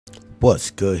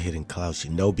What's good, Hidden Cloud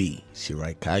Shinobi?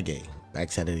 Raikage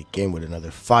back at it again with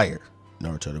another fire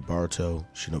Naruto to Boruto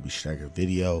Shinobi Stagger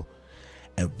video.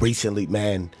 And recently,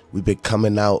 man, we've been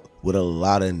coming out with a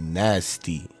lot of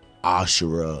nasty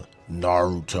Ashura,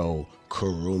 Naruto,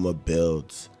 Kuruma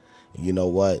builds. And you know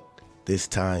what? This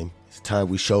time, it's time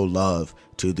we show love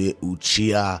to the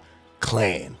Uchiha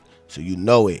clan. So you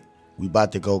know it. We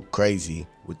about to go crazy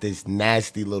with this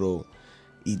nasty little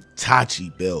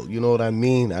Itachi build. You know what I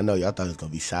mean? I know y'all thought it was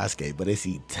gonna be Sasuke, but it's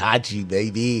Itachi,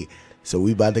 baby. So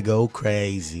we about to go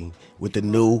crazy with the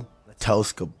new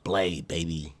Totsuka blade,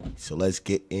 baby. So let's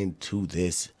get into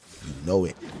this. You know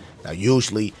it. Now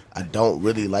usually I don't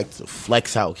really like to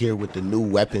flex out here with the new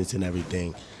weapons and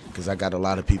everything, because I got a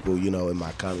lot of people, you know, in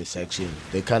my comment section.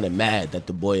 They're kind of mad that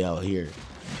the boy out here,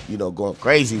 you know, going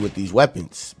crazy with these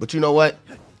weapons. But you know what?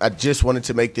 I just wanted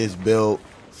to make this build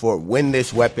for when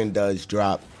this weapon does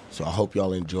drop. So I hope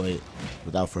y'all enjoy it.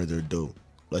 Without further ado,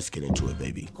 let's get into it,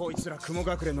 baby.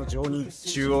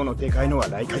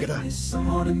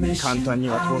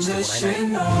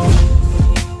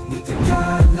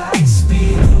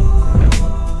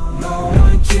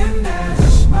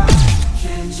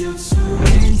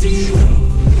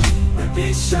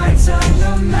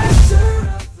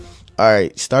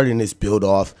 Alright, starting this build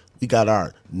off, we got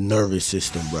our nervous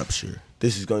system rupture.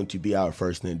 This is going to be our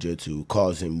first ninjutsu,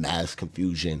 causing mass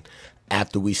confusion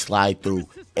after we slide through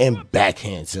and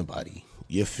backhand somebody.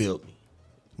 You feel me?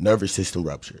 Nervous system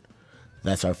rupture.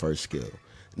 That's our first skill.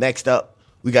 Next up,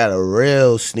 we got a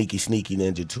real sneaky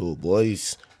ninja tool,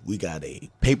 boys. We got a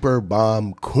paper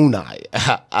bomb kunai.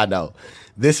 I know.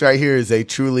 This right here is a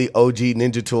truly OG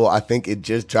ninja tool. I think it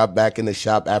just dropped back in the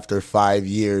shop after 5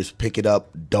 years. Pick it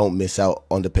up. Don't miss out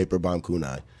on the paper bomb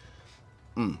kunai.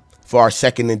 For our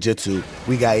second ninjutsu,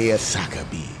 we got Yasaka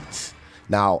beads.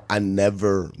 Now, I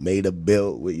never made a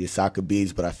build with Yasaka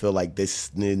beads, but I feel like this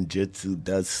ninjutsu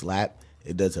does slap.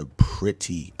 It does a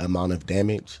pretty amount of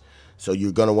damage. So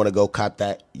you're going to want to go cop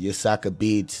that Yasaka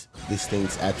beads. This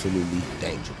thing's absolutely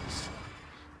dangerous.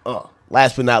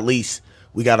 Last but not least,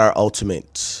 we got our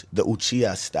ultimate, the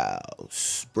Uchiha style,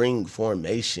 spring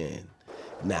formation.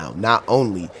 Now, not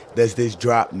only does this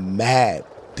drop mad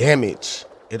damage,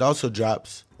 it also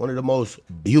drops one of the most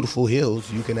beautiful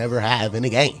heals you can ever have in a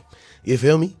game. You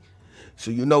feel me?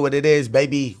 So you know what it is,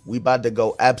 baby. We about to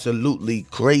go absolutely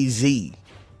crazy.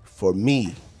 For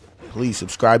me, please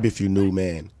subscribe if you're new,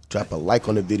 man. Drop a like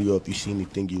on the video if you see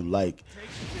anything you like.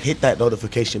 Hit that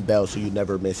notification bell so you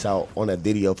never miss out on a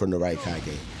video from the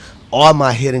Raikage. All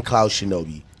my Hidden Cloud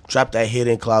Shinobi, drop that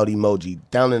Hidden Cloud emoji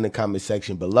down in the comment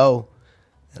section below.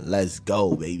 And let's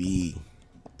go, baby.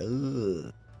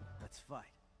 Ugh.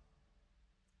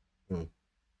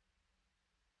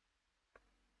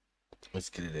 Let's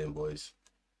get it in, boys.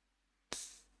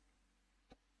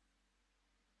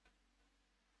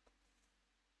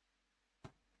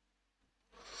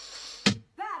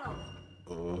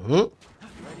 Ready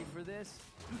for this?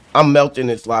 I'm melting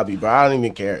this lobby, bro. I don't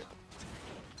even care.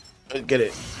 Let's get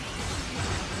it.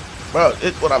 Bro,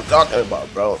 it's what I'm talking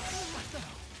about, bro.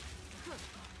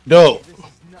 Dude.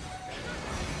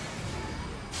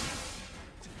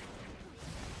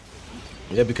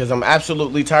 Yeah, because I'm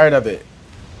absolutely tired of it.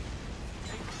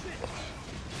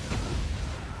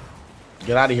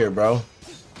 Get out of here, bro.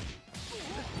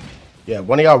 Yeah,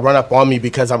 one of y'all run up on me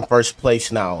because I'm first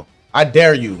place now. I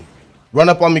dare you. Run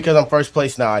up on me because I'm first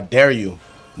place now. I dare you.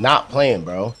 Not playing,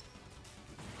 bro.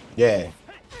 Yeah.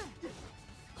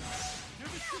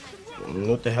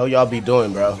 What the hell y'all be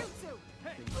doing, bro?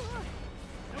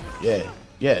 Yeah.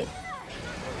 Yeah.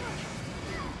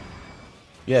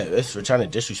 Yeah, it's for trying to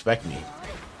disrespect me.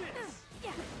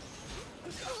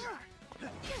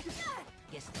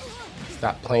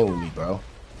 Stop playing with me, bro.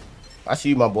 I see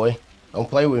you, my boy. Don't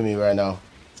play with me right now.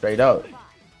 Straight up.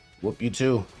 Whoop you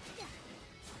too.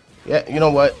 Yeah, you know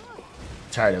what?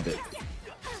 Tired of it.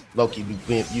 Loki be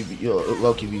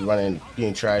Loki be running,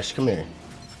 being trash. Come here.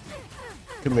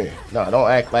 Come here. No, don't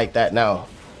act like that now.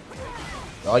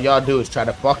 All y'all do is try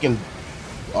to fucking.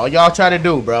 All y'all try to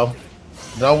do, bro.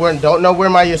 Don't know where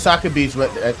my Yasaka beads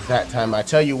went at that time. I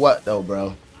tell you what, though,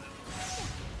 bro.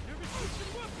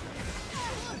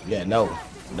 Yeah, no,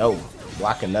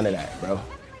 blocking none of that, bro.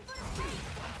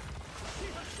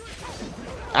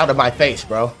 Out of my face,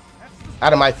 bro.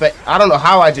 Out of my face. I don't know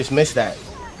how I just missed that.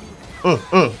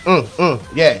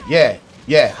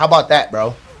 Yeah. How about that,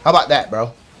 bro? How about that,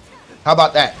 bro? How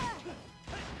about that?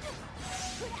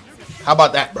 How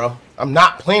about that, bro? I'm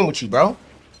not playing with you, bro.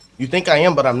 You think I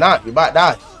am, but I'm not. You're about to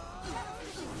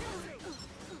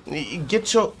die.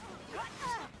 Get your...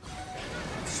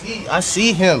 I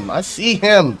see him.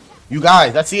 You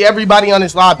guys, I see everybody on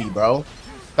this lobby, bro.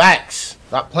 Facts.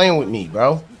 Stop playing with me,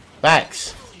 bro.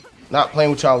 Facts. Not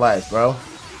playing with y'all lives, bro.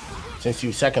 Since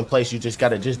you second place, you just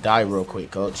gotta die real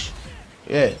quick, coach.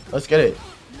 Yeah, let's get it.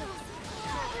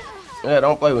 Yeah,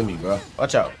 don't play with me, bro.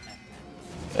 Watch out.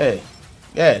 Hey.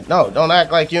 Yeah, no, don't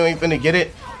act like you ain't finna get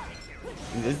it.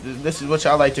 This is what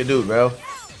y'all like to do, bro.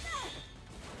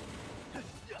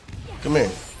 Come here.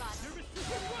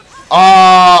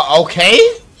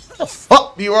 Okay? What the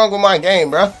fuck be wrong with my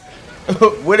game, bro?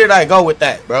 Where did I go with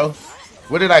that, bro?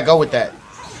 Where did I go with that?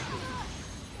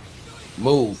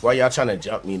 Move. Why y'all trying to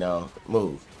jump me now?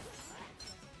 Move.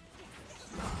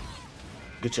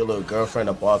 Get your little girlfriend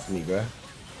up off me, bro.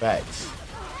 Facts.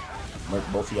 Murk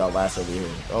both of y'all last over here.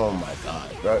 Oh my god,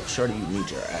 bro. Shorty, you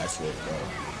need your ass whipped, bro.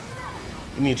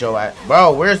 You need your ass.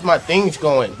 Bro, where's my things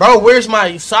going? Bro, where's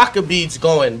my soccer beads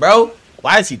going, bro?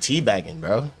 Why is he teabagging,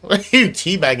 bro? What are you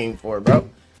teabagging for, bro?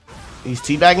 He's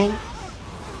teabagging?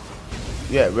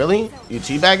 Yeah, really? You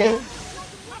teabagging?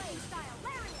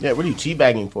 Yeah, what are you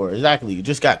teabagging for? Exactly. You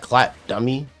just got clapped,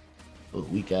 dummy. Little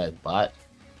weak ass bot.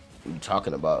 What are you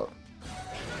talking about?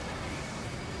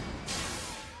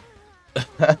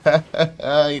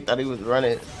 He thought he was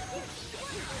running.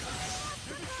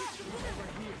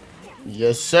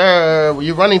 Yes, sir. Where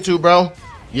you running to, bro?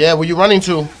 Yeah, where you running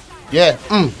to? Yeah.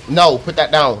 No, put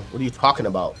that down. What are you talking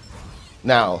about?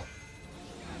 Now.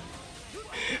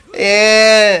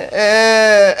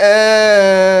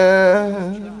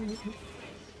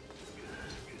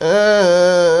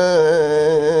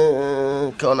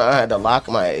 Kona, I had to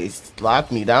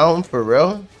lock me down for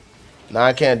real. Now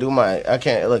I can't do my. I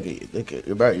can't look at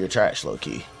you, bro. You're trash, low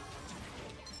key.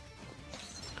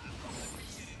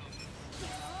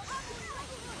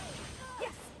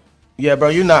 Yeah, bro.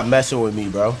 You're not messing with me,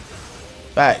 bro.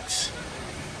 Facts.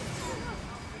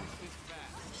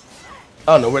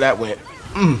 I don't know where that went.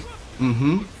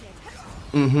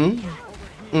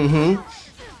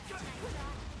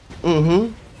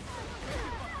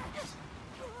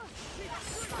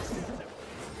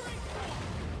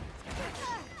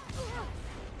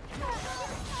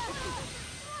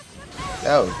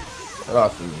 No, get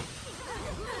off of me.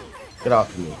 Get off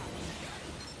of me.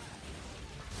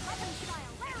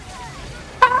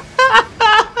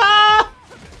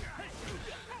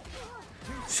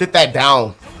 Sit that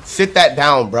down. Sit that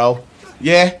down, bro.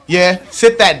 Yeah,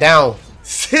 sit that down.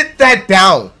 Sit that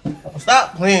down.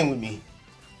 Stop playing with me.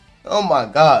 Oh my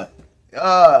god.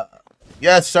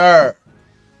 Yes, sir.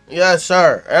 Yes,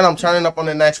 sir. And I'm turning up on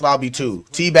the next lobby too.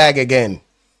 Teabag again.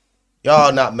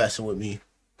 Y'all not messing with me.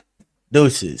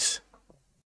 Deuces.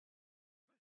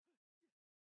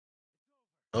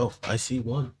 Oh, I see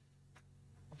one.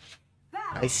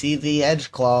 I see the edge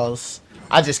claws.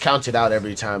 I just count it out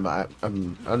every time.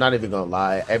 I'm not even gonna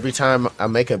lie. Every time I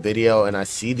make a video and I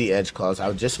see the edge claws,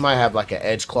 I just might have like an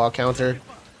edge claw counter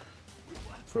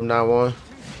from now on.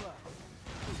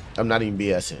 I'm not even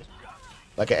BSing.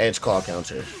 Like an edge claw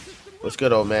counter. What's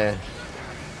good, old man?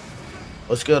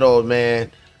 What's good, old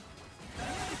man?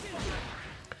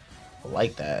 I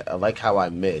like that. I like how I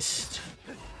missed.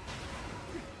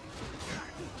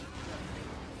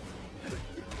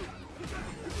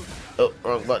 Oh,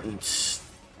 wrong buttons.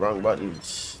 Wrong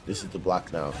buttons. This is the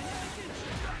block now.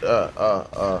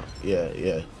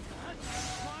 Yeah.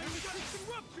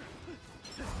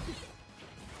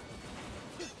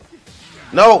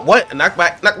 No, what? Knock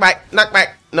back, knock back, knock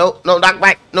back. No, knock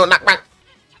back, no, knock back.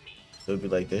 It'll be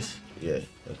like this? Yeah,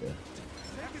 okay.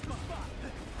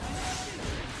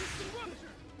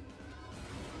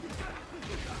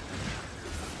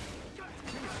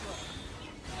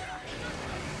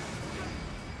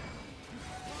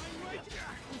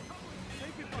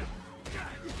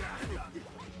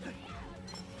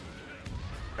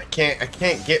 I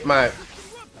can't get my.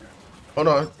 Hold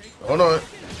on.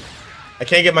 I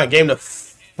can't get my game to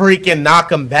freaking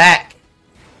knock him back.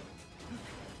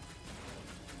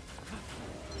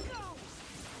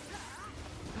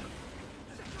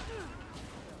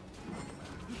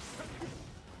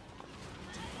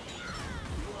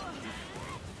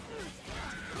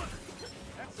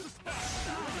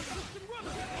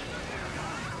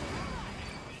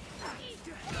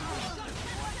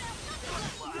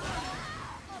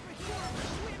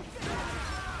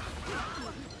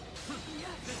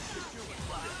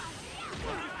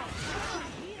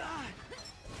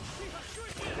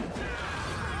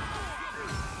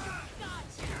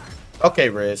 Okay,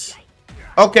 Riz.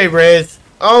 Okay, Riz.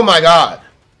 Oh my god.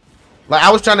 Like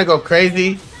I was trying to go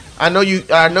crazy. I know you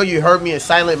heard me in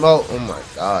silent mode. Oh my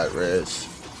god, Riz.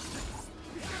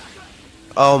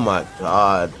 Oh my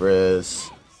god, Riz.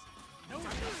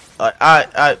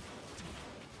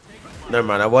 Never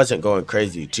mind, I wasn't going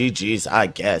crazy. GG's, I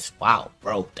guess. Wow,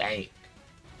 bro, dang.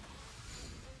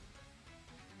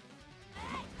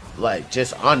 Like,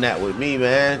 just on that with me,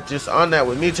 man. Just on that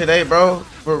with me today, bro.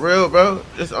 For real, bro.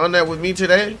 Just on that with me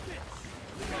today.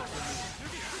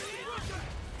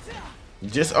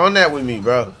 Just on that with me,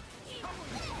 bro.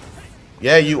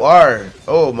 Yeah, you are.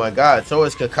 Oh, my God. So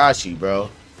is Kakashi, bro.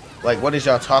 Like, what is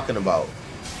y'all talking about?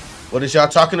 What is y'all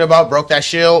talking about? Broke that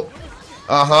shield.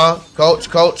 Uh-huh. Coach.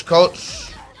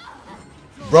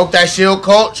 Broke that shield,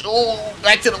 coach. Oh,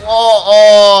 back to the wall.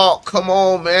 Oh, come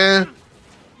on, man.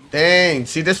 Dang.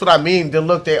 See, this is what I mean. Then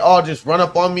look, they all just run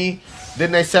up on me.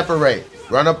 Then they separate.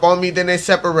 Run up on me, then they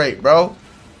separate, bro.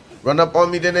 Run up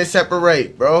on me, then they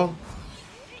separate, bro.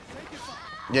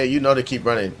 Yeah, you know to keep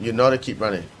running. You know to keep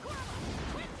running.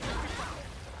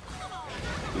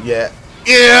 Yeah.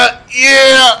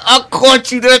 I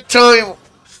caught you that time.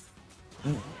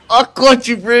 I caught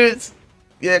you, Prince.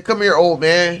 Yeah, come here, old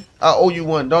man. I owe you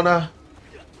one, don't I?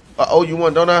 I owe you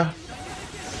one, don't I?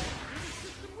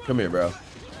 Come here, bro.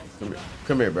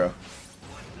 Come here, bro.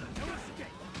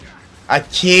 I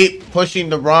keep pushing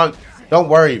the wrong. Don't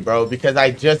worry, bro, because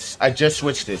I just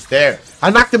switched this. There. I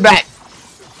knocked him back.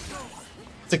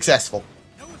 Successful.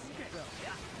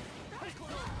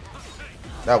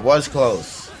 That was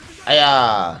close.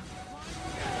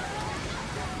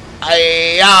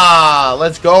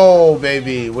 Let's go,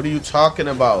 baby. What are you talking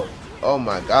about? Oh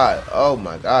my god. Oh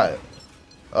my god.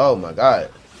 Oh my god.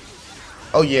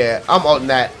 Oh yeah, I'm ulting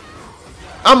that.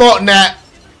 I'm ulting that.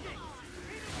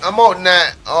 I'm ulting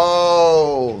that.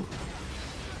 Oh.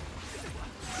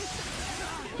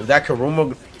 Is that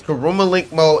Karuma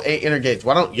Link mode 8 intergates?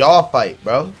 Why don't y'all fight,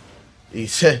 bro? He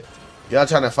said y'all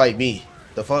trying to fight me.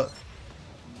 The fuck?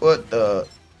 What the?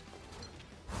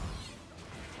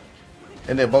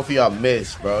 And then both of y'all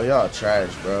missed, bro. Y'all trash,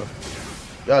 bro.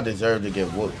 Y'all deserve to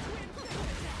get whooped.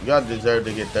 Y'all deserve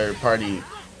to get third party.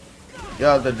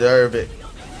 Y'all deserve it.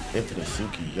 Infinite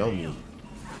Suki, Yomi.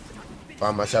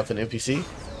 Find myself an NPC.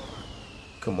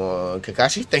 Come on,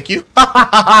 Kakashi. Thank you.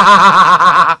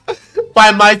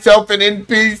 Find myself an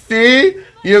NPC.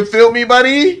 You feel me,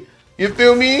 buddy? You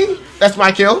feel me? That's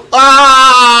my kill.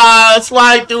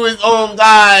 Slide through his own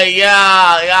guy.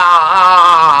 Yeah.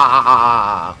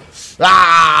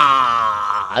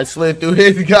 I slid through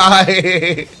his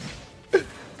guy.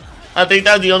 I think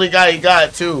that's the only guy he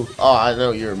got, too. Oh, I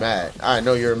know you're mad. I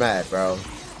know you're mad, bro.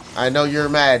 I know you're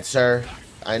mad, sir.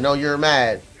 I know you're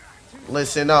mad.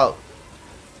 Listen up.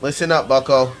 Listen up,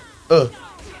 bucko.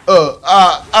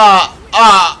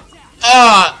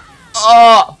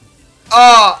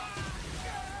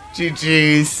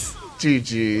 GG's.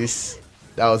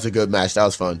 That was a good match. That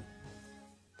was fun.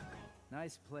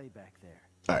 Nice play back there.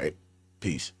 All right.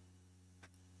 Peace.